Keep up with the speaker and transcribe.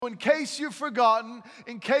In case you've forgotten,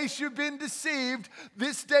 in case you've been deceived,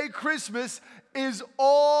 this day, Christmas, is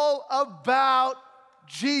all about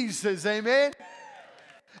Jesus. Amen?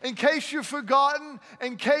 In case you've forgotten,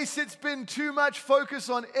 in case it's been too much focus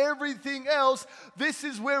on everything else, this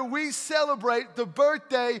is where we celebrate the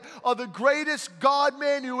birthday of the greatest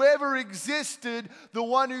God-man who ever existed, the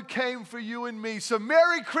one who came for you and me. So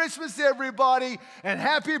Merry Christmas, everybody, and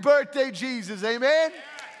happy birthday, Jesus. Amen?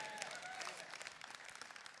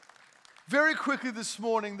 Very quickly this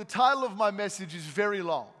morning, the title of my message is very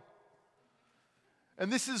long. And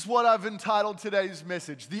this is what I've entitled today's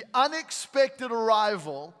message: The Unexpected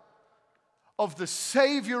Arrival of the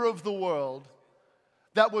Savior of the World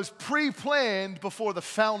that was pre-planned before the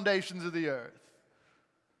foundations of the earth.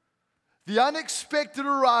 The unexpected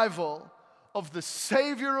arrival of the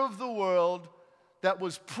Savior of the world that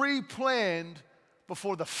was pre-planned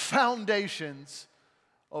before the foundations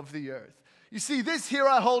of the earth. You see, this here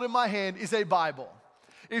I hold in my hand is a Bible.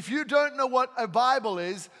 If you don't know what a Bible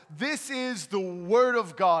is, this is the Word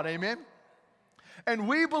of God, amen? And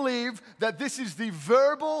we believe that this is the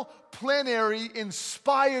verbal, plenary,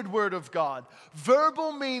 inspired Word of God.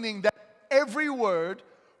 Verbal meaning that every word,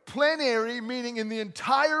 plenary meaning in the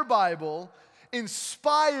entire Bible,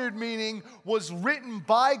 inspired meaning was written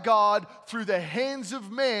by God through the hands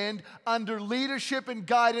of man under leadership and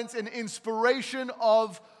guidance and inspiration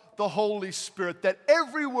of the Holy Spirit. That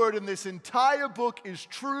every word in this entire book is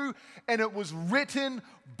true and it was written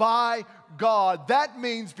by God. That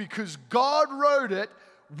means because God wrote it,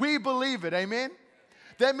 we believe it. Amen?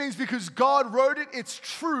 That means because God wrote it, it's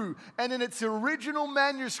true. And in its original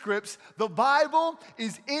manuscripts, the Bible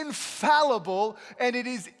is infallible and it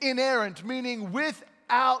is inerrant, meaning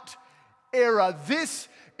without error. This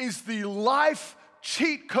is the life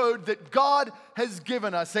cheat code that God has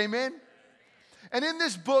given us. Amen? And in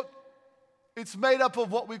this book, it's made up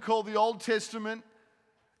of what we call the Old Testament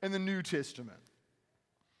and the New Testament.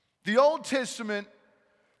 The Old Testament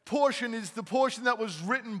portion is the portion that was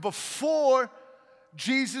written before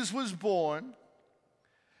Jesus was born,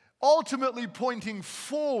 ultimately pointing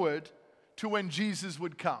forward to when Jesus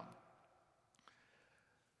would come.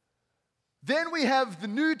 Then we have the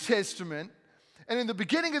New Testament, and in the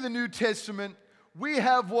beginning of the New Testament, we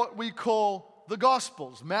have what we call the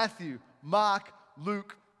Gospels: Matthew, Mark,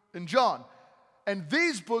 Luke, and John. And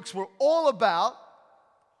these books were all about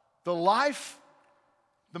the life,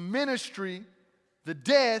 the ministry, the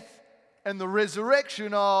death, and the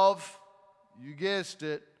resurrection of, you guessed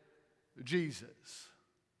it, Jesus.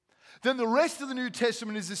 Then the rest of the New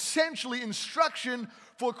Testament is essentially instruction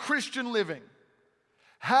for Christian living.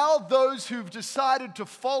 How those who've decided to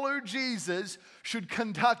follow Jesus should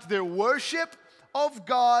conduct their worship of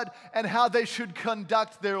God and how they should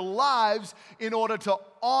conduct their lives in order to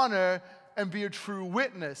honor and be a true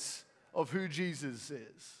witness of who Jesus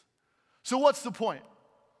is. So what's the point?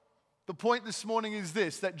 The point this morning is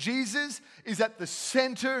this: that Jesus is at the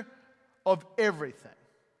center of everything.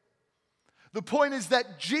 The point is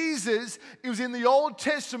that Jesus is in the Old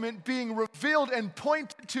Testament being revealed and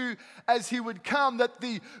pointed to as he would come, that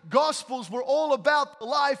the Gospels were all about the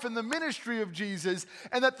life and the ministry of Jesus,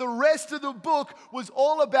 and that the rest of the book was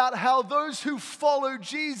all about how those who follow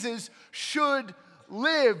Jesus should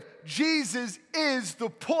live. Jesus is the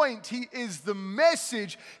point. He is the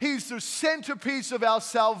message. He's the centerpiece of our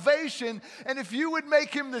salvation. And if you would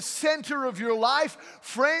make him the center of your life,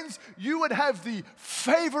 friends, you would have the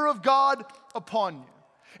favor of God upon you.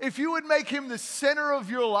 If you would make him the center of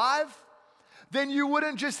your life, then you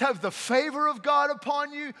wouldn't just have the favor of God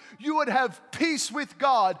upon you, you would have peace with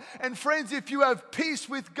God. And friends, if you have peace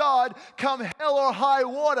with God, come hell or high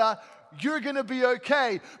water, you're going to be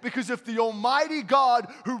okay. Because if the Almighty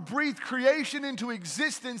God who breathed creation into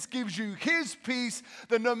existence gives you his peace,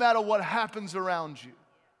 then no matter what happens around you,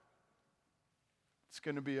 it's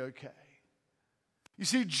going to be okay. You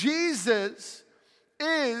see, Jesus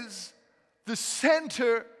is the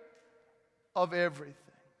center of everything.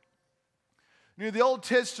 You know, the Old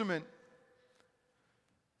Testament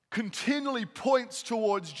continually points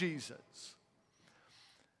towards Jesus.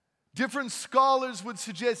 Different scholars would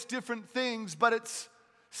suggest different things, but it's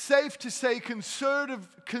safe to say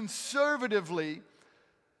conservatively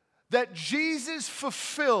that Jesus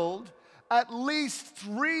fulfilled at least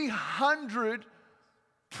 300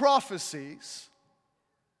 prophecies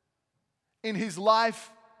in his life,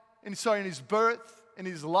 in his birth, in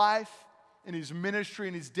his life, in his ministry,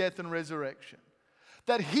 in his death and resurrection.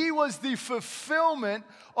 That he was the fulfillment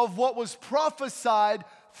of what was prophesied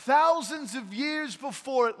thousands of years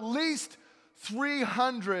before, at least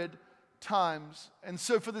 300 times. And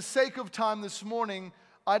so for the sake of time this morning,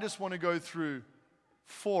 I just want to go through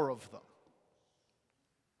 4 of them.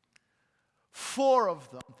 4 of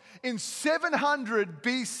them. In 700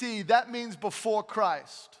 BC, that means before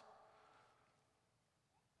Christ.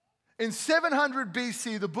 In 700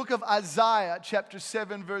 BC, the book of Isaiah, chapter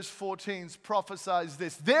 7, verse 14, prophesies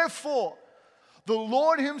this. Therefore, the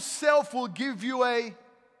Lord himself will give you a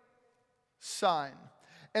sign,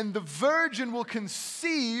 and the virgin will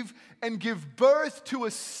conceive and give birth to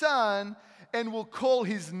a son, and will call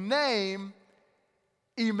his name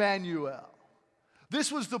Emmanuel.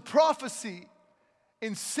 This was the prophecy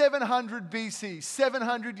in 700 BC,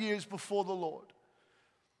 700 years before the Lord.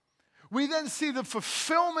 We then see the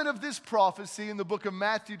fulfillment of this prophecy in the book of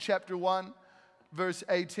Matthew chapter 1, verse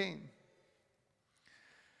 18.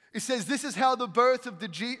 It says, this is how the birth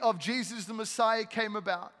of Jesus the Messiah came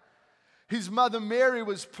about. His mother Mary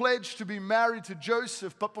was pledged to be married to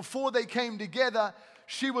Joseph, but before they came together,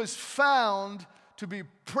 she was found to be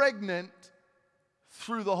pregnant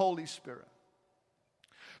through the Holy Spirit.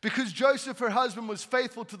 Because Joseph, her husband, was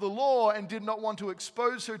faithful to the law and did not want to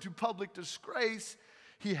expose her to public disgrace,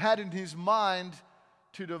 he had in his mind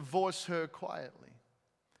to divorce her quietly.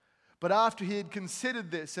 But after he had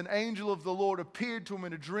considered this, an angel of the Lord appeared to him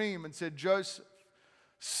in a dream and said, Joseph,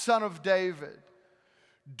 son of David,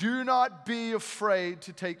 do not be afraid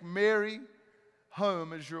to take Mary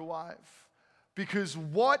home as your wife, because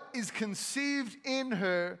what is conceived in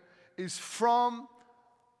her is from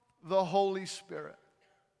the Holy Spirit.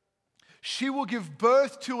 She will give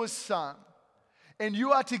birth to a son, and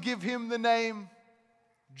you are to give him the name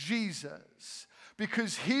Jesus,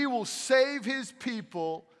 because he will save his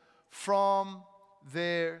people from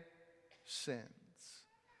their sins.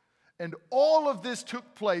 And all of this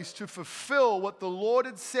took place to fulfill what the Lord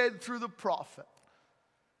had said through the prophet.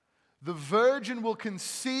 The virgin will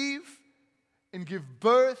conceive and give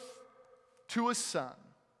birth to a son,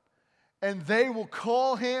 and they will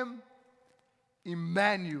call him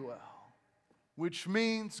Emmanuel, which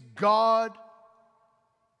means God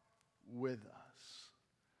with us.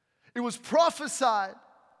 It was prophesied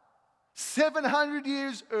 700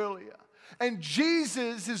 years earlier, and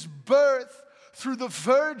Jesus' birth through the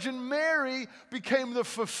Virgin Mary became the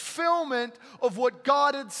fulfillment of what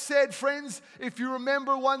God had said. Friends, if you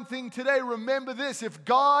remember one thing today, remember this. If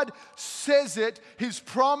God says it, his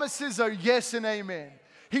promises are yes and amen.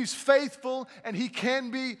 He's faithful and he can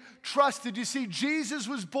be trusted. You see, Jesus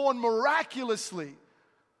was born miraculously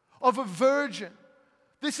of a virgin.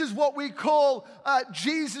 This is what we call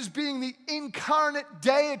Jesus being the incarnate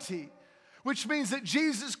deity, which means that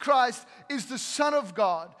Jesus Christ is the Son of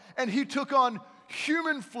God, and he took on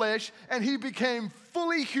human flesh and he became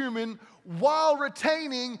fully human while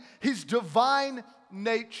retaining his divine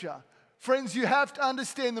nature. Friends, you have to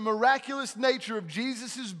understand the miraculous nature of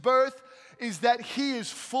Jesus' birth is that he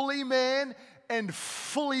is fully man and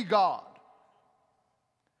fully God.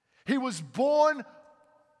 He was born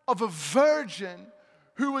of a virgin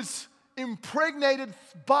who was impregnated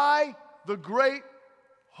by the great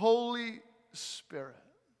Holy Spirit.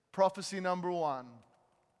 Prophecy number 1.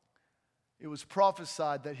 It was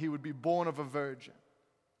prophesied that he would be born of a virgin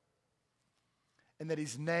and that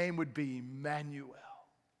his name would be Emmanuel,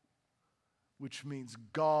 which means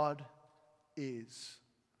God is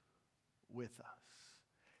with us.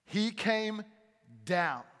 He came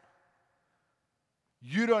down.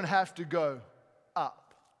 You don't have to go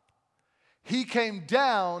up. He came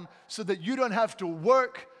down so that you don't have to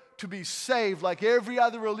work to be saved like every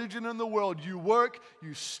other religion in the world. You work,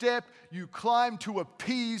 you step, you climb to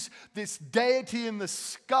appease this deity in the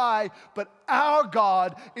sky. But our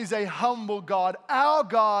God is a humble God. Our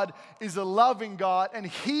God is a loving God. And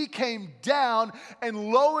he came down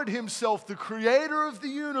and lowered himself, the creator of the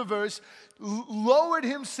universe, lowered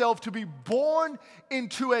himself to be born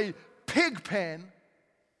into a pig pen,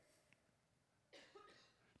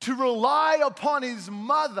 to rely upon his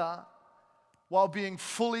mother while being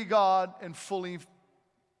fully God and fully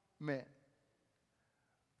man.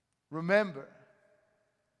 Remember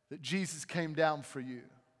that Jesus came down for you.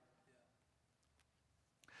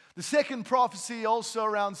 The second prophecy, also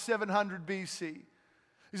around 700 BC,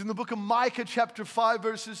 is in the book of Micah chapter 5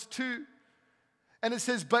 verses 2. And it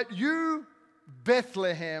says, but you,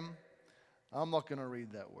 Bethlehem, I'm not going to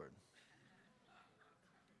read that word.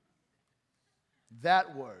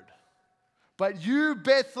 That word. But you,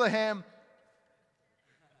 Bethlehem,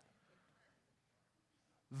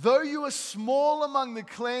 though you are small among the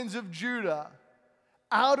clans of Judah,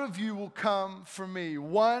 out of you will come for me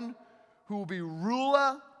one who will be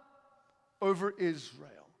ruler over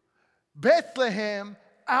Israel. Bethlehem,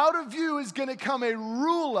 out of you is going to come a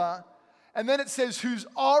ruler, and then it says, whose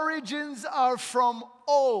origins are from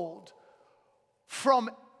old,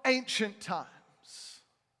 from ancient times.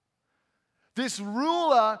 This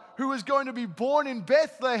ruler who is going to be born in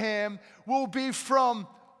Bethlehem will be from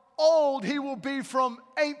old. He will be from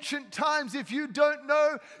ancient times. If you don't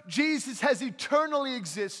know, Jesus has eternally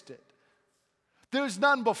existed. There's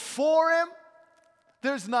none before him.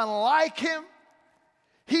 There's none like him.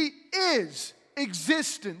 He is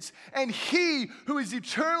existence. And he who is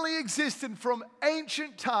eternally existent from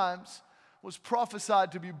ancient times was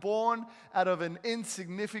prophesied to be born out of an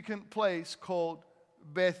insignificant place called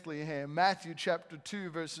Bethlehem. Matthew chapter 2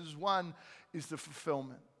 verses 1 is the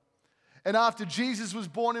fulfillment. And after Jesus was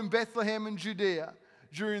born in Bethlehem in Judea,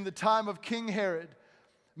 during the time of King Herod,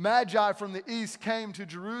 Magi from the east came to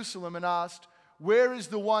Jerusalem and asked, "Where is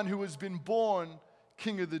the one who has been born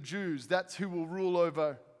King of the Jews?" That's who will rule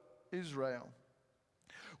over Israel.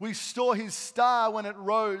 "We saw his star when it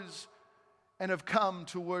rose and have come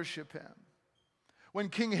to worship him." When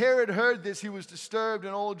King Herod heard this, he was disturbed,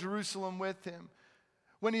 and all Jerusalem with him.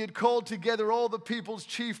 When he had called together all the people's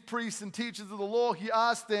chief priests and teachers of the law, he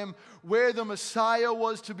asked them where the Messiah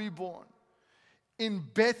was to be born. "In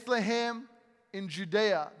Bethlehem in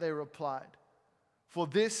Judea," they replied, "for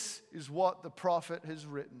this is what the prophet has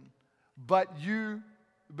written. But you,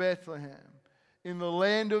 Bethlehem, in the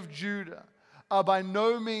land of Judah, are by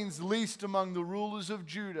no means least among the rulers of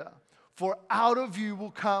Judah, for out of you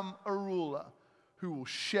will come a ruler who will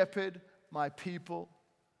shepherd my people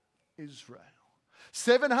Israel."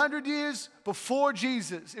 700 years before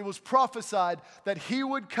Jesus, it was prophesied that he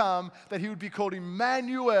would come, that he would be called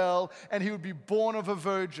Emmanuel, and he would be born of a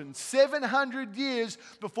virgin. 700 years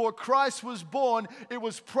before Christ was born, it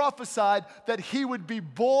was prophesied that he would be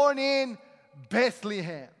born in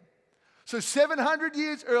Bethlehem. So 700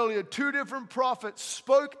 years earlier, two different prophets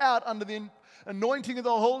spoke out under the anointing of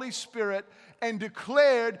the Holy Spirit and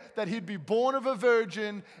declared that he'd be born of a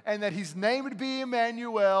virgin and that his name would be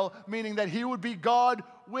Emmanuel, meaning that he would be God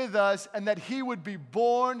with us, and that he would be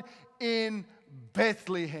born in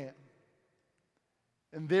Bethlehem.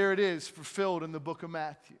 And there it is, fulfilled in the book of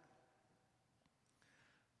Matthew.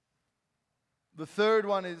 The third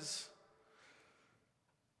one is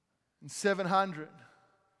in 700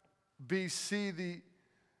 BC, the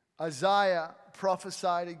Isaiah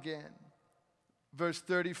prophesied again. Verse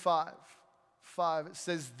 35, it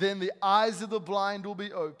says, "Then the eyes of the blind will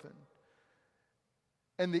be opened,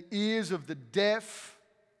 and the ears of the deaf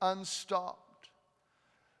unstopped.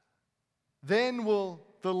 Then will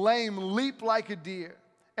the lame leap like a deer,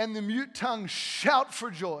 and the mute tongue shout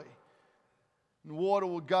for joy. And water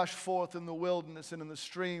will gush forth in the wilderness and in the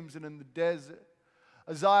streams and in the desert."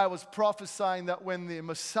 Isaiah was prophesying that when the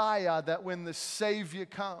Messiah, that when the Savior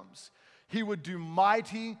comes, he would do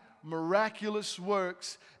mighty, miraculous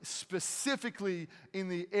works, specifically in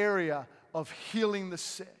the area of healing the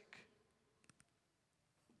sick.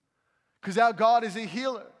 Because our God is a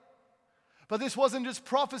healer. But this wasn't just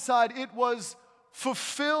prophesied, it was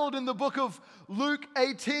fulfilled in the book of Luke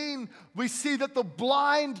 18. We see that the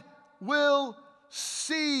blind will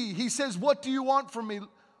see. He says, "What do you want from me?"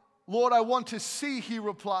 "Lord, I want to see," he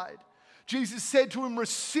replied. Jesus said to him,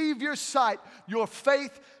 "Receive your sight. Your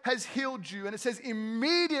faith has healed you." And it says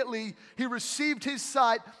immediately he received his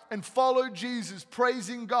sight and followed Jesus,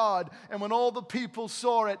 praising God. And when all the people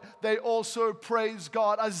saw it, they also praised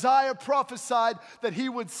God. Isaiah prophesied that he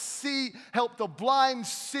would see, help the blind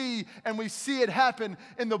see. And we see it happen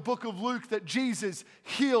in the book of Luke, that Jesus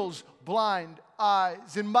heals blind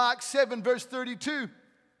eyes. In Mark 7, verse 32,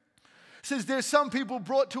 it says, "There's some people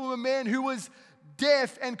brought to him a man who was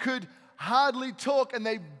deaf and could hardly talk, and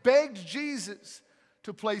they begged Jesus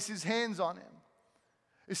to place his hands on him."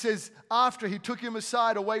 It says, after he took him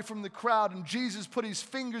aside away from the crowd, and Jesus put his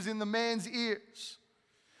fingers in the man's ears.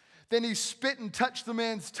 Then he spit and touched the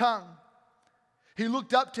man's tongue. He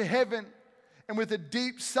looked up to heaven, and with a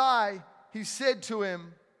deep sigh, he said to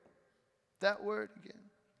him, that word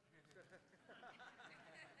again,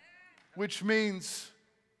 which means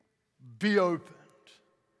be opened.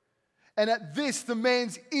 And at this, the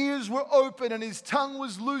man's ears were open and his tongue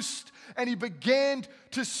was loosed, and he began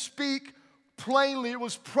to speak plainly. It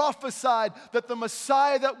was prophesied that the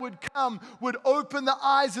Messiah that would come would open the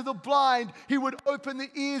eyes of the blind, he would open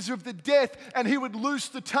the ears of the deaf, and he would loose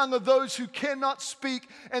the tongue of those who cannot speak.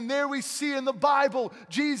 And there we see in the Bible,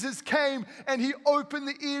 Jesus came and he opened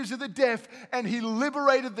the ears of the deaf, and he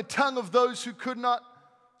liberated the tongue of those who could not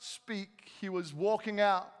speak. He was walking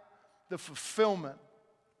out the fulfillment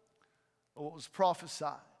of what was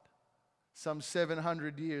prophesied some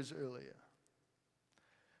 700 years earlier.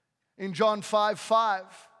 In John 5:5,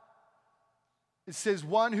 it says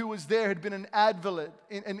one who was there had been an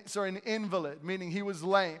invalid, meaning he was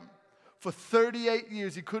lame, for 38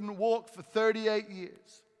 years. He couldn't walk for 38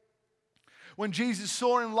 years. When Jesus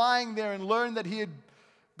saw him lying there and learned that he had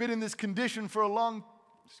been in this condition for a long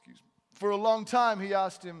time, he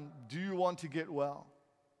asked him, "Do you want to get well?"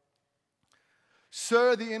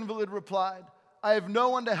 "Sir," the invalid replied, "I have no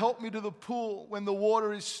one to help me to the pool when the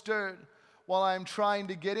water is stirred. While I am trying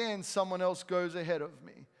to get in, someone else goes ahead of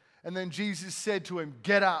me." And then Jesus said to him,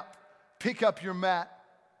 "Get up, pick up your mat,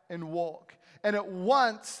 and walk." And at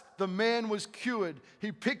once the man was cured.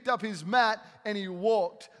 He picked up his mat and he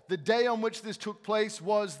walked. The day on which this took place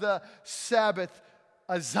was the Sabbath.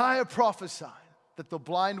 Isaiah prophesied that the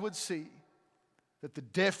blind would see, that the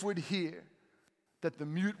deaf would hear, that the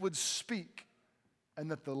mute would speak,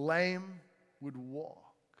 and that the lame would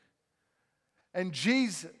walk. And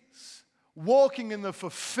Jesus, walking in the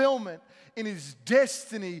fulfillment, in his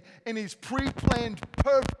destiny, in his pre-planned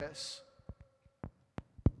purpose,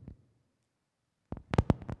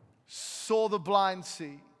 saw the blind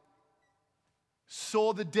see,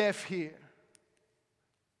 saw the deaf hear,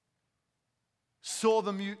 saw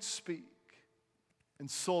the mute speak, and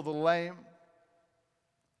saw the lame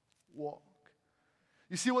walk.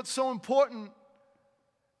 You see, what's so important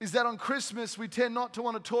is that on Christmas we tend not to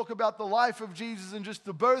want to talk about the life of Jesus and just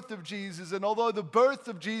the birth of Jesus. And although the birth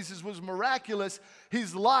of Jesus was miraculous,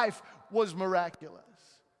 his life was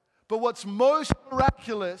miraculous. But what's most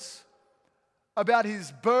miraculous about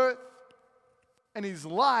his birth and his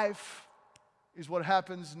life is what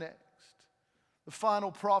happens next. The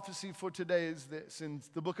final prophecy for today is this, in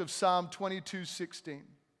the book of Psalm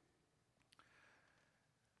 22:16.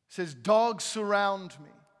 It says, "Dogs surround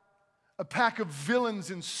me, a pack of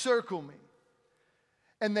villains encircle me,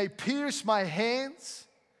 and they pierce my hands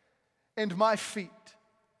and my feet,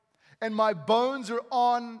 and my bones are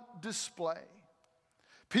on display.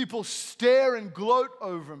 People stare and gloat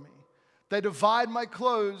over me. They divide my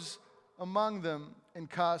clothes among them and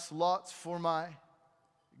cast lots for my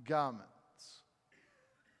garments."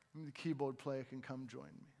 Maybe the keyboard player can come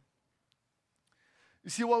join me. You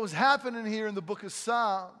see, what was happening here in the book of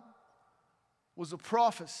Psalm was a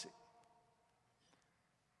prophecy.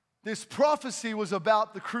 This prophecy was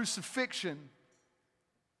about the crucifixion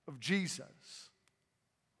of Jesus.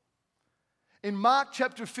 In Mark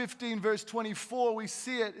chapter 15, verse 24, we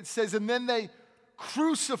see it. It says, "And then they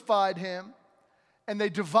crucified him, and they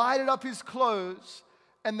divided up his clothes,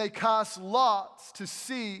 and they cast lots to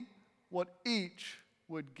see what each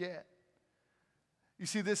would get." You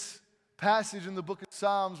see, this passage in the book of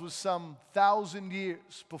Psalms was some 1,000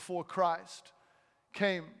 years before Christ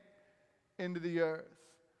came into the earth.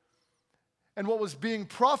 And what was being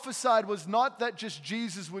prophesied was not that just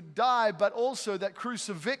Jesus would die, but also that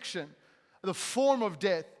crucifixion, the form of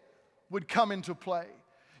death, would come into play.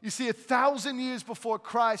 You see, 1,000 years before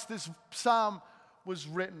Christ, this psalm was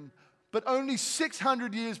written. But only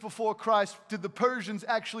 600 years before Christ did the Persians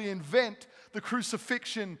actually invent the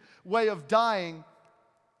crucifixion way of dying.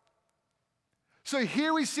 So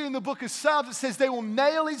here we see in the book of Psalms, it says they will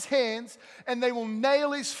nail his hands and they will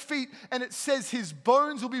nail his feet. And it says his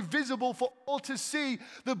bones will be visible for all to see.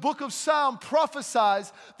 The book of Psalm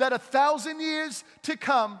prophesies that 1,000 years to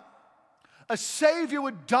come, a Savior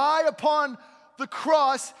would die upon the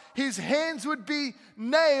cross, his hands would be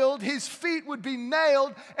nailed, his feet would be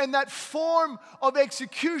nailed, and that form of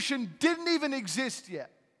execution didn't even exist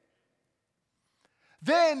yet.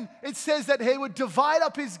 Then it says that he would divide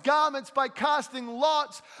up his garments by casting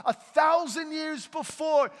lots 1,000 years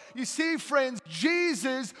before. You see, friends,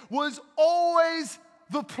 Jesus was always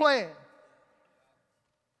the plan.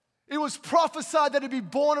 It was prophesied that he'd be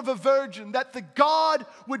born of a virgin, that the God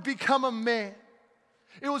would become a man.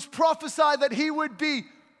 It was prophesied that he would be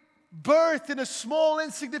birthed in a small,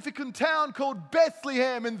 insignificant town called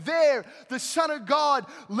Bethlehem, and there the Son of God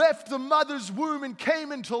left the mother's womb and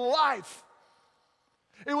came into life.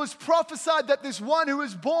 It was prophesied that this one who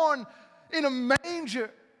was born in a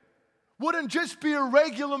manger wouldn't just be a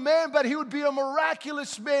regular man, but he would be a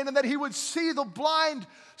miraculous man, and that he would see the blind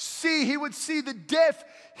see, he would see the deaf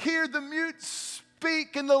hear, the mute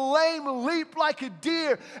speak, and the lame leap like a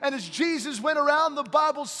deer. And as Jesus went around, the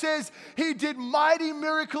Bible says he did mighty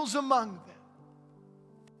miracles among them.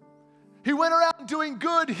 He went around doing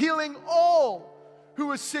good, healing all who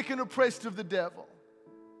were sick and oppressed of the devil.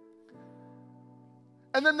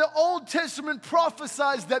 And then the Old Testament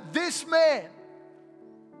prophesies that this man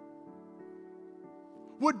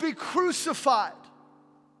would be crucified.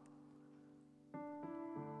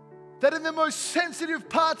 That in the most sensitive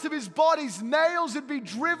parts of his body, nails would be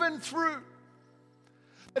driven through.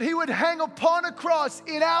 That he would hang upon a cross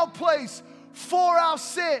in our place for our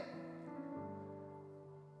sin.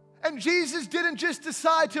 And Jesus didn't just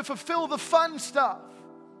decide to fulfill the fun stuff.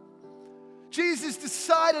 Jesus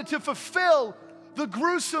decided to fulfill the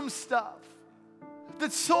gruesome stuff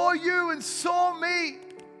that saw you and saw me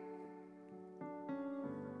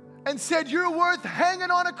and said, you're worth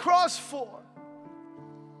hanging on a cross for.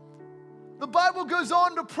 The Bible goes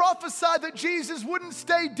on to prophesy that Jesus wouldn't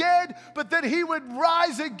stay dead, but that he would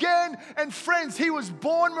rise again. And friends, he was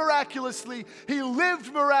born miraculously. He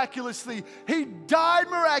lived miraculously. He died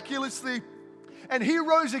miraculously. And he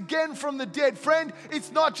rose again from the dead. Friend,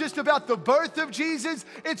 it's not just about the birth of Jesus.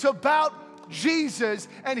 It's about Jesus.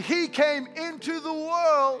 And he came into the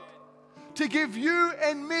world to give you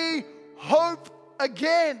and me hope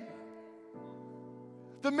again.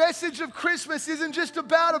 The message of Christmas isn't just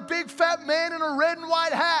about a big fat man in a red and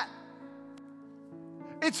white hat.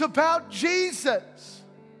 It's about Jesus.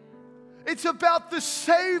 It's about the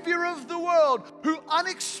Savior of the world who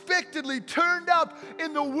unexpectedly turned up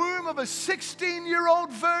in the womb of a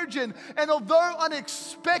 16-year-old virgin. And although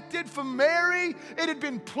unexpected for Mary, it had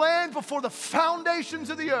been planned before the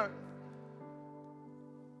foundations of the earth.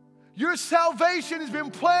 Your salvation has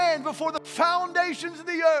been planned before the foundations of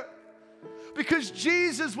the earth. Because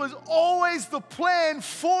Jesus was always the plan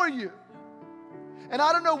for you. And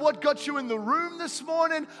I don't know what got you in the room this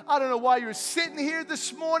morning. I don't know why you're sitting here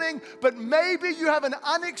this morning. But maybe you have an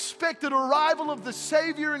unexpected arrival of the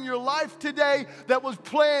Savior in your life today that was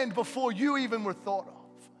planned before you even were thought of.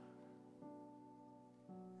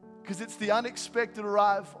 Because it's the unexpected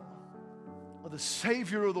arrival of the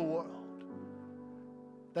Savior of the world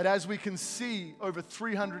that, as we can see over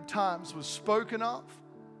 300 times, was spoken of.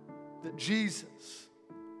 That Jesus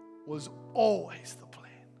was always the plan.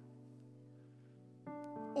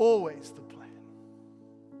 Always the plan.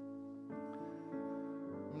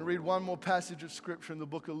 I'm going to read one more passage of Scripture in the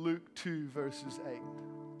book of Luke 2, verses 8.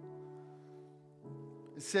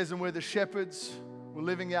 It says, and where the shepherds were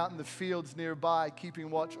living out in the fields nearby, keeping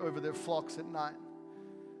watch over their flocks at night,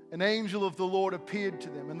 an angel of the Lord appeared to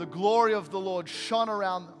them, and the glory of the Lord shone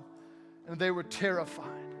around them, and they were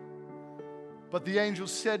terrified. But the angel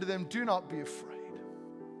said to them, do not be afraid.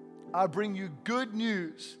 I bring you good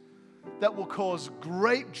news that will cause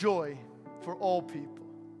great joy for all people.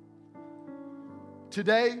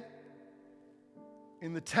 Today,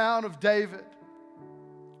 in the town of David,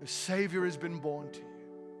 a Savior has been born to you.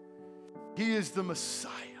 He is the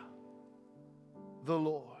Messiah, the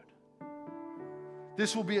Lord.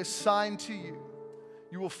 This will be a sign to you.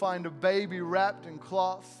 You will find a baby wrapped in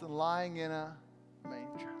cloths and lying in a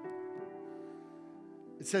manger.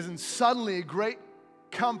 It says, and suddenly a great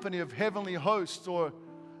company of heavenly hosts, or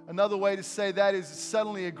another way to say that is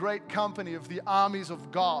suddenly a great company of the armies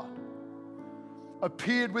of God,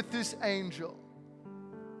 appeared with this angel,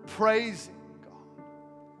 praising God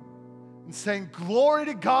and saying, glory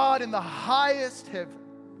to God in the highest heaven.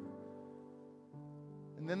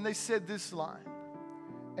 And then they said this line,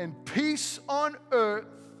 and peace on earth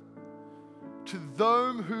to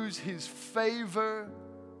them whose his favor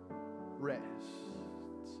rests.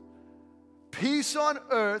 Peace on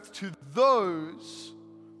earth to those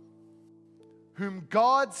whom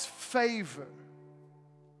God's favor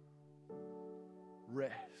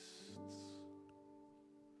rests.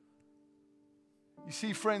 You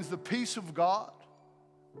see, friends, the peace of God,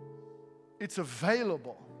 it's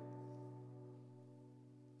available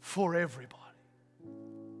for everybody.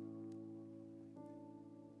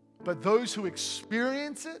 But those who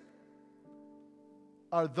experience it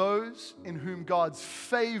are those in whom God's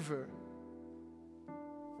favor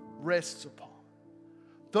rests upon.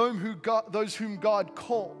 Those whom God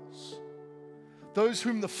calls. Those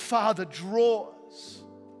whom the Father draws.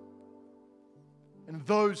 And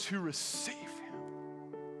those who receive Him.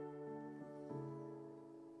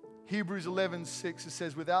 Hebrews 11:6, it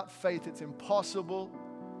says, without faith it's impossible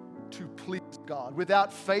to please God.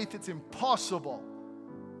 Without faith it's impossible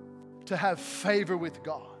to have favor with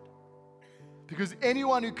God. Because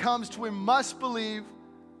anyone who comes to Him must believe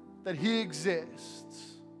that He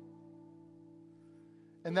exists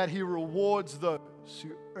and that He rewards those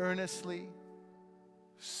who earnestly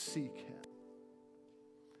seek Him.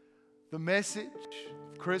 The message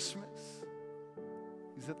of Christmas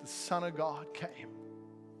is that the Son of God came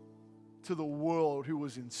to the world who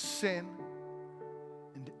was in sin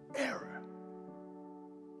and error,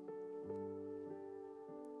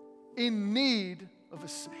 in need of a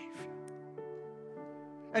Savior.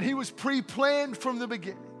 And He was pre-planned from the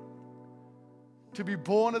beginning to be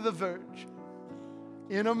born of the Virgin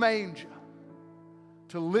in a manger,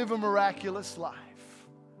 to live a miraculous life,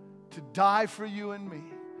 to die for you and me,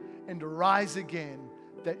 and to rise again,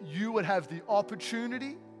 that you would have the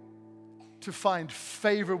opportunity to find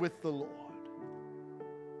favor with the Lord.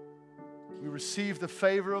 We receive the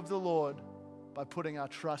favor of the Lord by putting our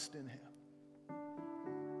trust in Him,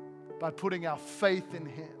 by putting our faith in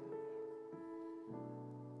Him.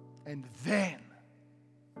 And then,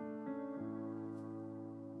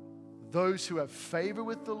 those who have favor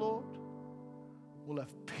with the Lord will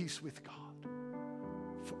have peace with God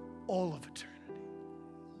for all of eternity.